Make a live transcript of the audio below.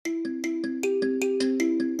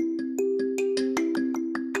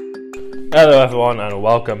Hello everyone and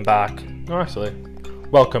welcome back.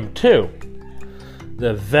 Welcome to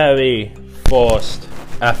the very first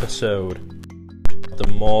episode of the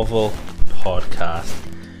Marvel Podcast.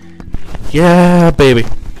 Yeah, baby.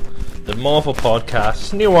 The Marvel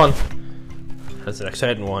Podcast, new one. It's an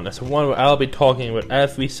exciting one. It's one where I'll be talking about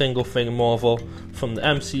every single thing Marvel, from the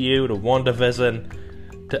MCU to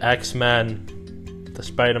WandaVision to X-Men to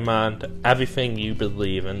Spider-Man to everything you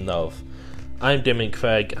believe and love. I'm Damien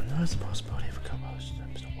Craig, and there's a possibility of a co-host.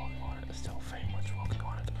 I'm still working on it. I'm still very much working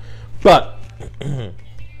on it. But,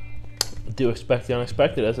 do expect the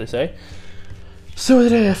unexpected, as they say. So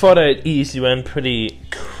today I thought I'd ease you in pretty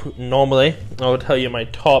normally. I will tell you my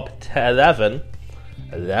top 11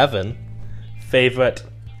 favorite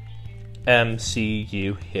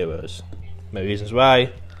MCU heroes. My reasons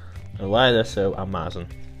why, and why they're so amazing.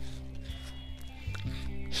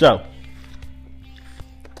 So,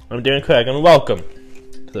 I'm Darren Craig, and welcome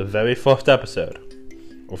to the very first episode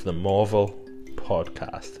of the Marvel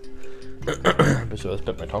Podcast. So let's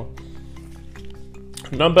bit my tongue.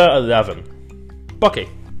 Number 11, Bucky.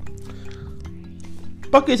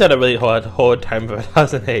 Bucky's had a really hard time of it,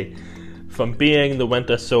 hasn't he? From being the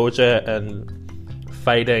Winter Soldier and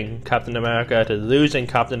fighting Captain America to losing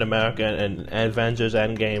Captain America in Avengers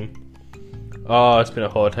Endgame. Oh, it's been a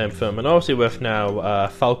hard time for him. And obviously with now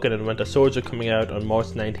Falcon and Winter Soldier coming out on March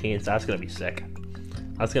 19th, that's going to be sick.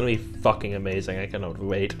 That's going to be fucking amazing. I cannot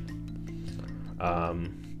wait.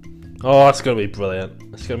 Oh, it's going to be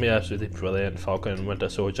brilliant. It's going to be absolutely brilliant, Falcon and Winter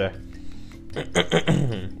Soldier.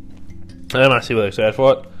 I'm actually really excited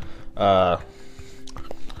for it. I've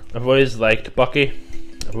always liked Bucky.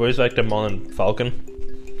 I've always liked him more than Falcon.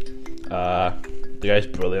 The guy's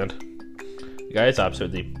brilliant. The guy is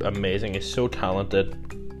absolutely amazing. He's so talented.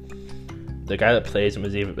 The guy that plays him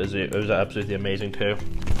was absolutely amazing too.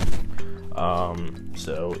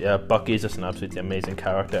 So yeah, Bucky's just an absolutely amazing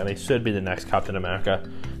character, and he should be the next Captain America.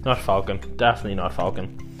 Not Falcon. Definitely not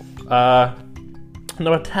Falcon.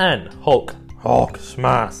 Number 10, Hulk. Hulk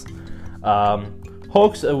smash.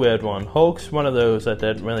 Hulk's a weird one. Hulk's one of those that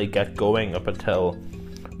didn't really get going up until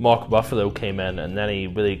Mark Ruffalo came in, and then he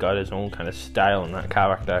really got his own kind of style in that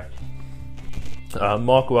character.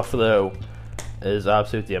 Mark Ruffalo is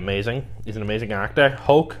absolutely amazing. He's an amazing actor.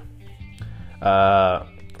 Hulk,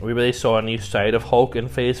 we really saw a new side of Hulk in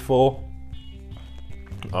Phase 4.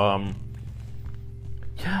 Yeah,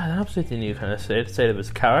 an absolutely new kind of side of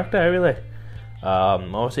his character, really.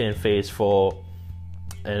 Obviously in Phase 4,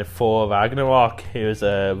 in 4 Ragnarok, he was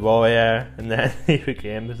a warrior, and then he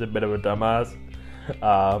became just a bit of a dumbass.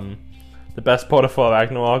 The best part of 4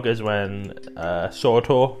 Ragnarok is when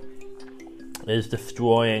Surtur is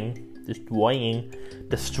destroying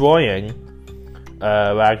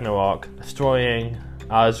Ragnarok, destroying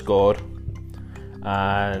Asgard,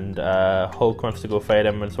 and Hulk wants to go fight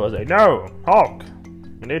him, and so I was like, "No, Hulk,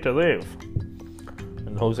 you need to leave."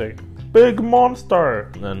 And Hulk's like, "Big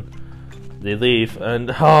monster," and then they leave,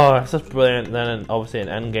 and oh, it's just brilliant. And then obviously in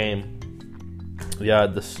Endgame, you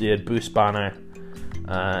had Bruce Banner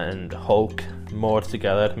and Hulk merged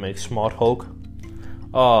together to make Smart Hulk.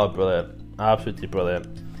 Oh, brilliant. Absolutely brilliant.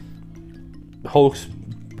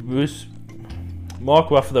 Mark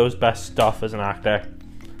Ruffalo's best stuff as an actor.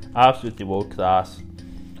 Absolutely world class.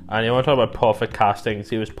 And you want to talk about perfect castings,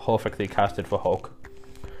 he was perfectly casted for Hulk.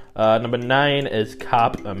 Number 9 is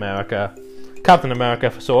Captain America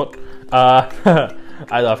for short. I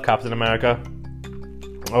love Captain America.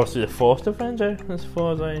 Obviously the first Avenger, as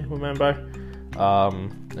far as I remember.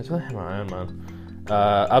 It's really him and Iron Man.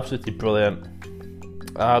 Absolutely brilliant.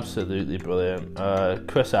 Absolutely brilliant.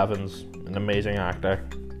 Chris Evans, an amazing actor.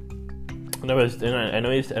 I know his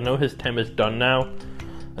time is done now,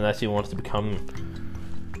 unless he wants to come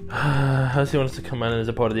in as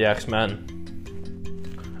a part of the X-Men.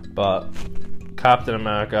 But Captain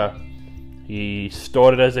America, he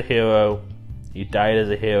started as a hero, he died as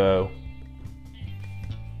a hero.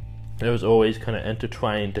 It was always kind of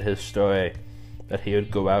intertwined to his story that he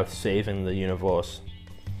would go out saving the universe.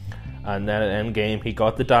 And then at Endgame, he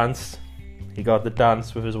got the dance. He got the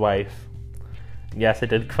dance with his wife. Yes, I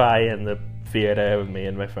did cry in the theater with me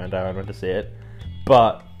and my friend Aaron went to see it.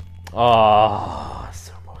 But,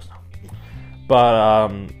 so emotional.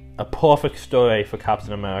 But, a perfect story for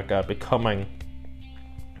Captain America becoming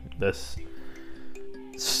this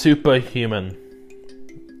superhuman.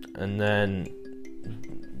 And then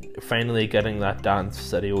finally getting that dance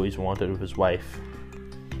that he always wanted with his wife.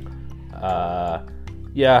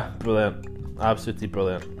 Yeah, brilliant. Absolutely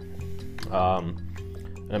brilliant. An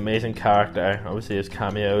amazing character. Obviously his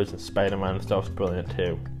cameos and Spider-Man and stuff is brilliant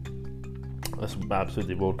too. That's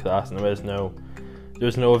absolutely world class, and there is no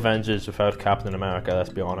there's no Avengers without Captain America, let's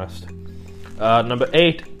be honest. Number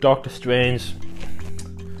 8, Doctor Strange.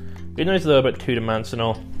 Even though he's a little bit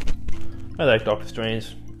two-dimensional, I like Doctor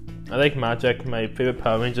Strange. I like magic. My favourite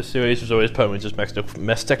Power Rangers series was always Power Rangers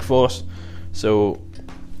Mystic Force. So,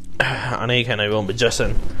 any kind of real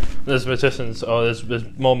magician. There's magicians,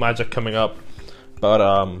 there's more magic coming up. But,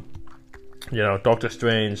 Doctor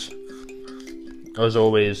Strange was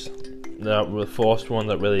always the first one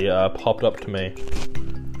that really popped up to me.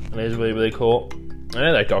 And he's really, really cool. And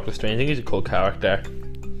I like Doctor Strange. I think he's a cool character.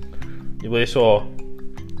 You really saw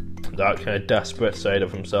that kind of desperate side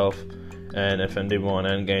of himself in Infinity War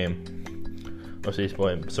and Endgame. Obviously, he's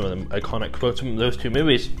playing some of the iconic quotes from those two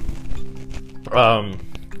movies. But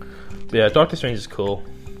yeah, Doctor Strange is cool.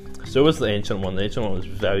 So was the Ancient One. The Ancient One was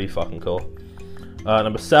very fucking cool.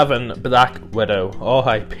 Number 7, Black Widow.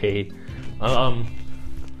 R.I.P.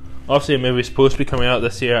 Obviously, a movie's supposed to be coming out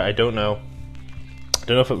this year. I don't know. I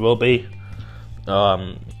don't know if it will be.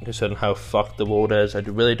 Considering how fucked the world is, I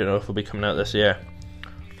really don't know if it'll be coming out this year.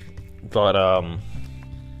 But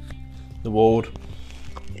the world,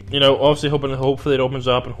 obviously hopefully it opens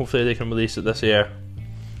up and hopefully they can release it this year.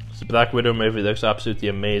 The Black Widow movie looks absolutely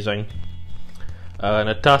amazing.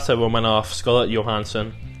 Natasha Romanoff, Scarlett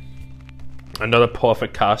Johansson, another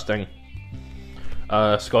perfect casting.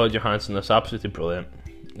 Scarlett Johansson is absolutely brilliant.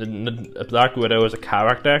 Black Widow as a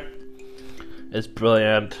character is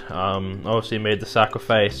brilliant. Obviously made the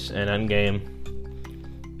sacrifice in Endgame.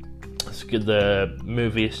 It's good. The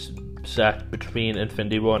movie's set between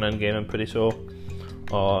Infinity War and Endgame, I'm pretty sure,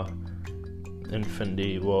 or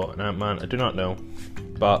Infinity War and Ant-Man, I do not know,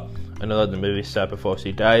 but I know that the movie's set before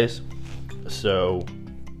she dies. So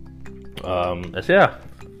it's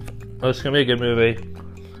gonna be a good movie.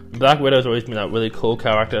 Black Widow's always been that really cool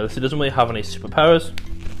character. She doesn't really have any superpowers.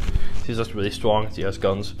 She's just really strong. She has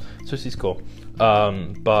guns, so she's cool.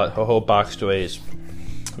 But her whole backstory is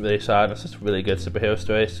really sad. It's just a really good superhero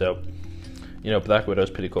story. So, Black Widow's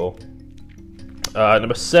pretty cool.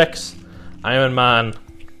 Number 6, Iron Man.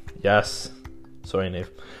 Yes, sorry, Neve.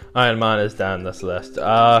 Iron Man is down this list.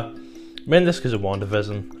 Mainly just because of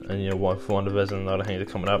WandaVision, and for WandaVision, a lot of things are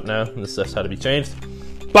coming up now. And this list had to be changed.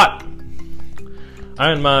 But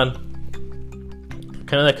Iron Man,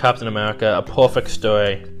 kind of like Captain America, a perfect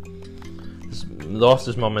story. He's lost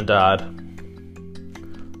his mom and dad.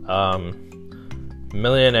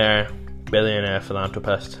 Millionaire, billionaire,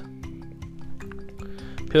 philanthropist.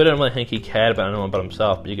 People didn't really think he cared about anyone but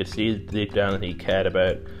himself, but you could see deep down that he cared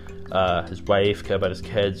about his wife, cared about his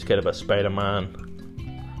kids, cared about Spider-Man.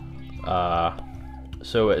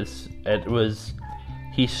 So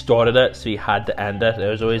he started it, so he had to end it. It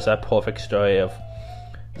was always that perfect story of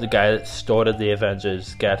the guy that started the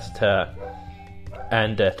Avengers gets to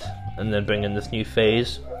end it and then bring in this new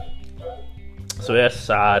phase. So that's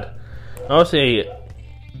sad. Obviously,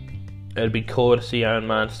 it'd be cool to see Iron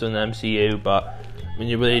Man still in the MCU, but when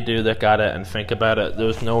you really do look at it and think about it, there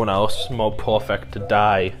was no one else more perfect to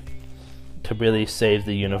die to really save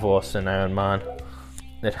the universe than Iron Man.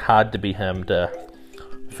 It had to be him to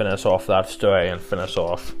finish off that story and finish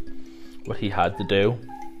off what he had to do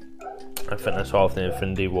and finish off the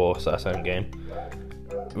Infinity War / Endgame.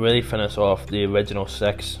 Really finish off the original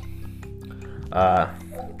 6.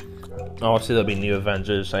 Obviously there'll be new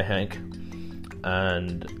Avengers, I think,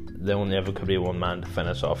 and there only ever could be one man to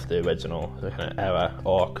finish off the original kind of era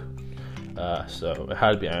arc. So it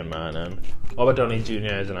had to be Iron Man, and Robert Downey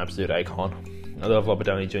Jr. is an absolute icon. I love Robert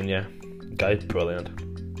Downey Jr. Guy's brilliant.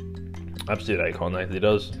 Absolute icon, like he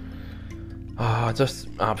does. Just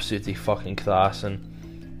absolutely fucking class,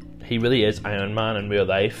 and he really is Iron Man in real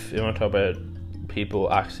life. You want to talk about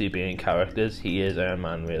people actually being characters, he is Iron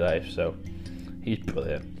Man in real life, so he's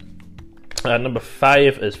brilliant. Number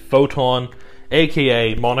 5 is Photon,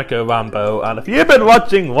 aka Monica Rambeau, and if you've been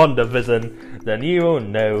watching WandaVision, then you will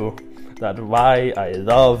know that why I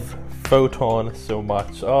love Photon so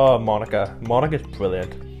much. Oh, Monica's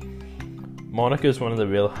brilliant. Monica's one of the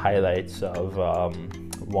real highlights of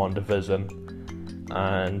WandaVision,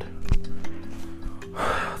 and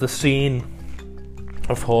the scene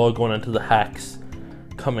of her going into the Hex,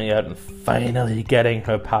 coming out and finally getting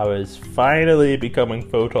her powers, finally becoming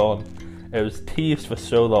Photon. It was teased for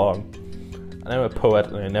so long. I'm a poet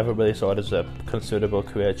and I never really saw it as a considerable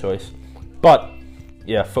career choice. But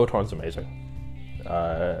yeah, Photon's amazing.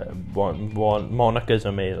 Monica's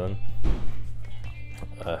amazing.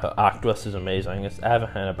 Her actress is amazing. It's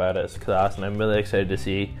everything about it is class, and I'm really excited to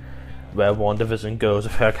see where WandaVision goes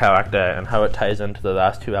with her character and how it ties into the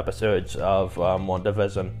last 2 episodes of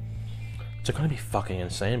WandaVision. It's going to be fucking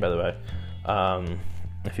insane, by the way.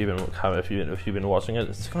 If you've been watching it,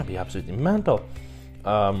 it's going to be absolutely mental.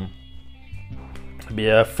 But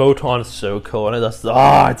yeah, Photon is so cool, and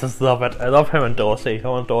I just love it. I love him and Dorsey.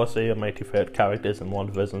 Him and Dorsey are my two favorite characters in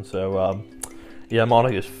WandaVision. So yeah,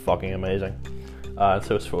 Monica is fucking amazing, and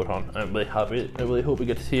so is Photon. I'm really happy. I really hope we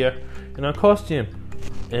get to see her in her costume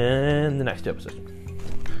in the next episode.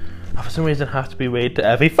 For some reason, I have to be waiting to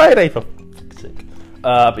every Friday for fuck's sake.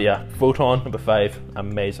 But yeah, Photon number 5,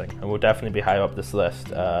 amazing, and will definitely be higher up this list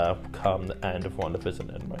come the end of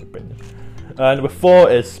WandaVision, in my opinion. Number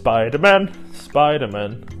 4 is Spider-Man.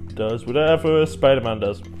 Spider-Man does whatever Spider-Man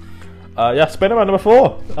does. Yeah, Spider-Man number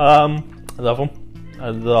 4. I love him. I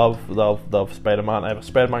love Spider-Man. I have a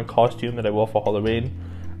Spider-Man costume that I wore for Halloween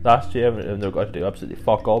last year, and they've got to do absolutely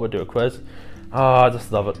fuck all but do a quiz. I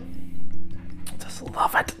just love it. Just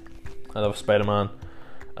love it. I love Spider-Man.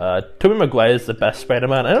 Tobey Maguire is the best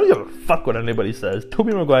Spider-Man. I don't give a fuck what anybody says.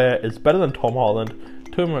 Tobey Maguire is better than Tom Holland.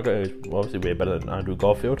 Tobey Maguire is obviously way better than Andrew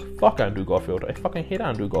Garfield. Fuck Andrew Garfield. I fucking hate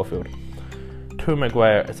Andrew Garfield. Tobey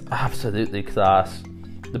Maguire is absolutely class.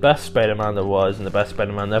 The best Spider-Man there was, and the best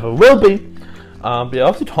Spider-Man there ever will be. But yeah,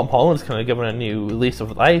 obviously Tom Holland's kind of given a new lease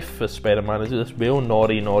of life for Spider-Man. He's this real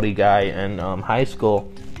naughty guy in high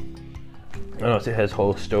school. And obviously his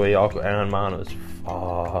whole story arc with Iron Man was, it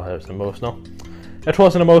was emotional. It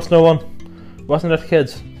was an emotional one, wasn't it,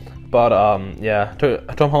 kids? But yeah,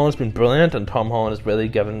 Tom Holland's been brilliant, and Tom Holland has really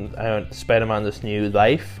given Spider-Man this new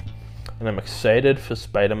life, and I'm excited for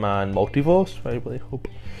Spider-Man Multiverse. I really hope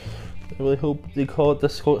they call it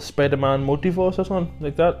this Spider-Man Multiverse or something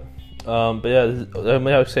like that. But yeah, I'm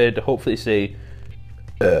really excited to hopefully see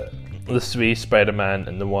the 3 Spider-Man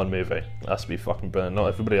in the one movie. That's to be fucking brilliant. Not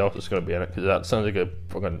everybody else is going to be in it, because that sounds like a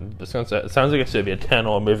fucking. It sounds like it's going to be a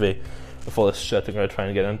 10-hour movie before this shit they're going to try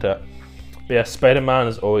and get into it. But yeah, Spider-Man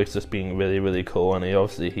has always just been really cool, and he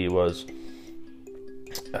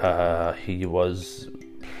was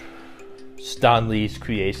Stan Lee's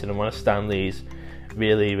creation, and one of Stan Lee's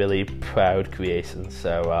really proud creations.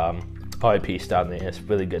 So R.I.P. Stan Lee. It's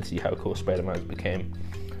really good to see how cool Spider-Man became.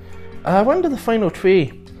 We're into the final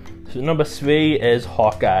 3. So number 3 is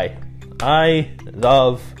Hawkeye. I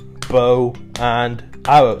love bow and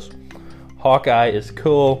arrows. Hawkeye is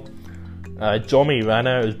cool. Jeremy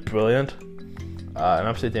Renner is brilliant. An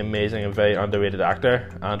absolutely amazing and very underrated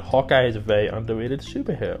actor. And Hawkeye is a very underrated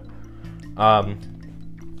superhero.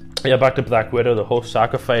 Yeah, back to Black Widow, the whole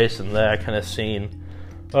sacrifice and that kind of scene.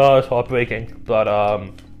 Oh, it's heartbreaking. But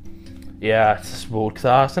yeah, it's just world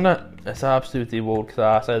class, isn't it? It's absolutely world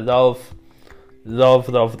class. I love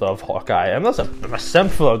Hawkeye. I'm a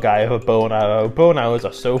simp for a guy with a bow and arrow. Bow and arrows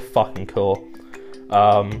are so fucking cool.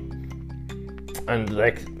 And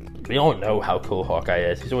like, we all know how cool Hawkeye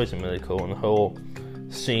is. He's always been really cool. And the whole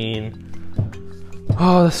scene,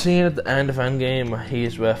 the scene at the end of Endgame where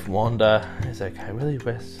he's with Wanda. He's like, I really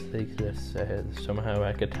wish like this somehow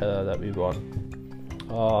I could tell her that we won.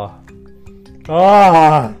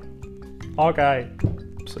 Hawkeye,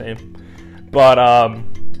 same. But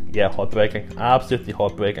yeah, heartbreaking, absolutely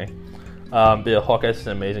heartbreaking. But yeah, Hawkeye's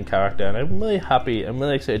an amazing character, and I'm really happy. I'm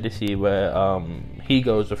really excited to see where he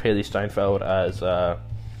goes with Haley Steinfeld as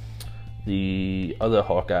the other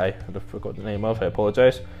Hawkeye. I forgot the name of. I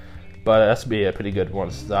apologize, but that's be a pretty good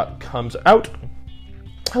once that comes out.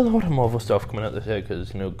 A lot of Marvel stuff coming out this year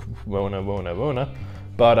because Rona.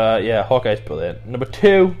 But yeah, Hawkeye's brilliant. Number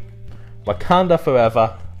 2, Wakanda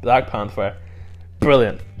Forever, Black Panther,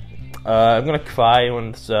 brilliant. I'm gonna cry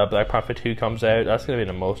when Black Panther 2 comes out. That's gonna be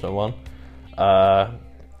an emotional one.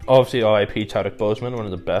 Obviously, R.I.P. Chadwick Boseman, one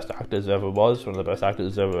of the best actors ever was, one of the best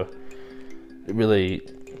actors ever really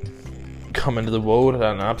come into the world,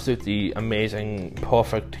 an absolutely amazing,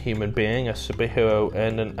 perfect human being, a superhero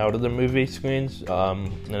in and out of the movie screens,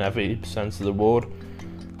 in every sense of the word.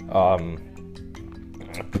 A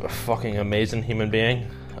fucking amazing human being.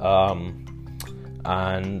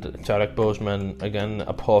 And Chadwick Boseman, again,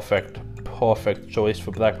 a perfect choice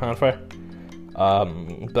for Black Panther.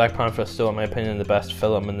 Black Panther is still, in my opinion, the best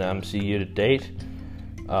film in the MCU to date.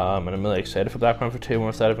 And I'm really excited for Black Panther 2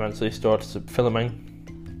 once that eventually starts filming.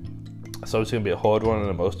 So it's going to be a hard one and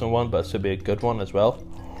an emotional one, but it's going to be a good one as well.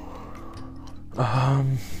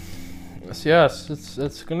 So yes,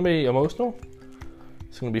 it's going to be emotional.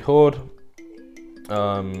 It's going to be hard.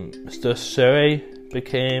 Mr. Shuri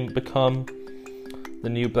become the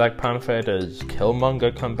new Black Panther? Does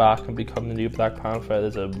Killmonger come back and become the new Black Panther?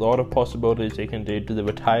 There's a lot of possibilities they can do to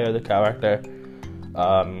retire the character.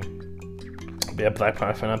 Be a Black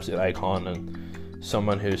Panther, an absolute icon, and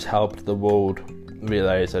someone who's helped the world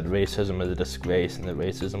realize that racism is a disgrace and that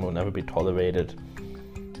racism will never be tolerated.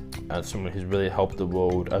 And someone who's really helped the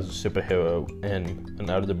world as a superhero in and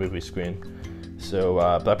out of the movie screen.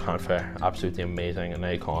 So Black Panther, absolutely amazing, an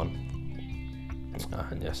icon,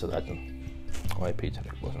 and yes, a legend. R.I.P.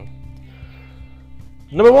 Chadwick Boseman.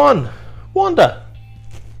 Number 1, Wanda.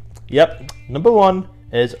 Yep, number 1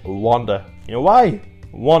 is Wanda. You know why?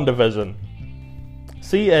 WandaVision.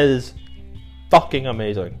 She is fucking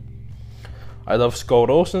amazing. I love Scott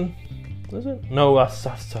Olsen. Is it? No,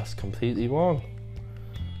 that's completely wrong.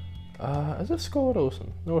 Is it Scarlet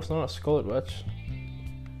Olsen? No, it's not. Scarlet Witch.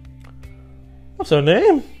 What's her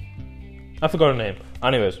name? I forgot her name.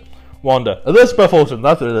 Anyways, Wanda. Elizabeth Olsen.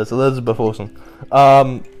 That's what it is. Elizabeth Olsen.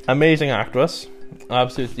 Amazing actress.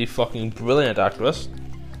 Absolutely fucking brilliant actress.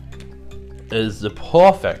 Is the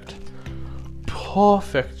perfect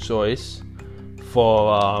choice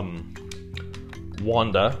for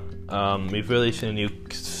Wanda. We've really seen a new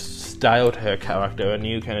style to her character, a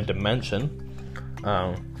new kind of dimension.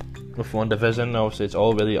 With WandaVision, obviously it's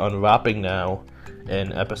all really unwrapping now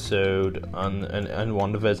in episode in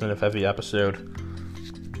WandaVision of every episode.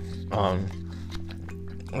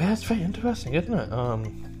 Yeah, it's very interesting, isn't it?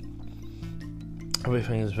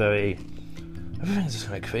 Everything's just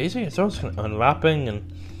kind of crazy. It's all just kind of unwrapping,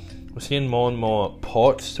 and we're seeing more and more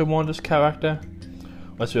parts to Wanda's character.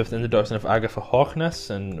 What's with the introduction of Agatha Harkness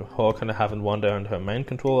and her kind of having Wanda under her mind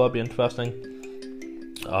control, that'll be interesting.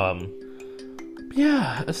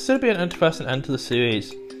 Yeah, it's still be an interesting end to the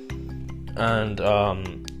series. And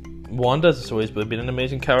Wanda's always been an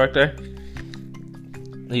amazing character.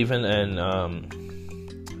 Even in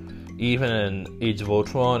Age of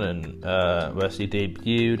Ultron and where she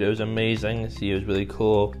debuted, it was amazing. She was really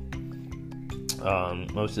cool.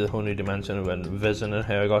 Mostly the whole new dimension when Vision and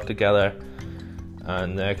her got together,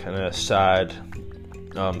 and their kind of sad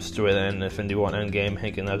storyline in Infinity War Endgame,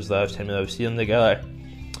 thinking that was the last time they ever seen them together.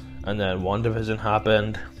 And then WandaVision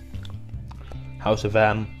happened. House of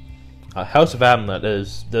M, that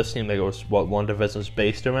is, does seem like it was what WandaVision is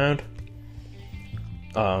based around.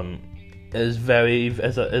 Is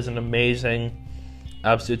an amazing,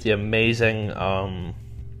 absolutely amazing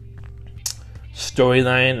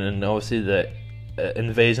storyline, and obviously the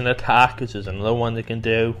invasion attack, which is another one they can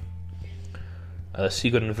do.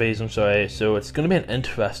 Secret invasion, sorry. So it's going to be an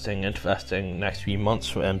interesting next few months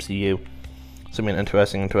for MCU. It's going to be an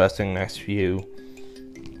interesting next few.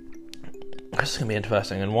 It's going to be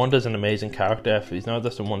interesting. And Wanda's an amazing character. He's not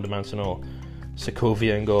just a one-dimensional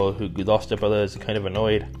Sokovian girl who lost her brothers and kind of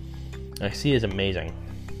annoyed. And she is amazing.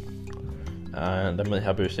 And I'm really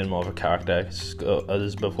happy we're seeing more of a character.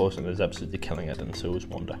 Elizabeth Olsen is absolutely killing it, and so is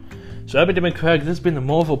Wanda. So I've been Damon Craig. This has been the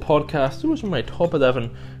Marvel Podcast. Those are my top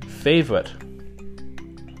 11 favourite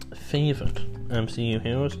MCU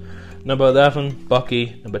heroes. Number 11,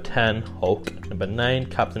 Bucky. Number 10, Hulk. Number 9,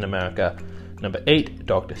 Captain America. Number 8,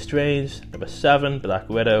 Doctor Strange. Number 7, Black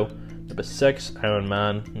Widow. Number 6, Iron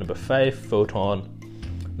Man. Number 5, Photon.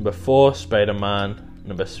 Number 4, Spider-Man.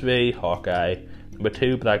 Number 3, Hawkeye. Number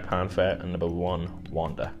 2, Black panther. And number 1,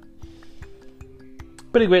 Wanda.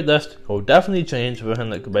 Pretty great list. Will definitely change everything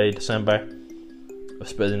like by December.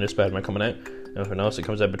 With the new Spider-Man coming out. And everything else that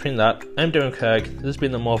comes out between that. I'm Darren Craig. This has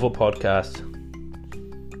been the Marvel Podcast.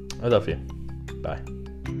 I love you. Bye.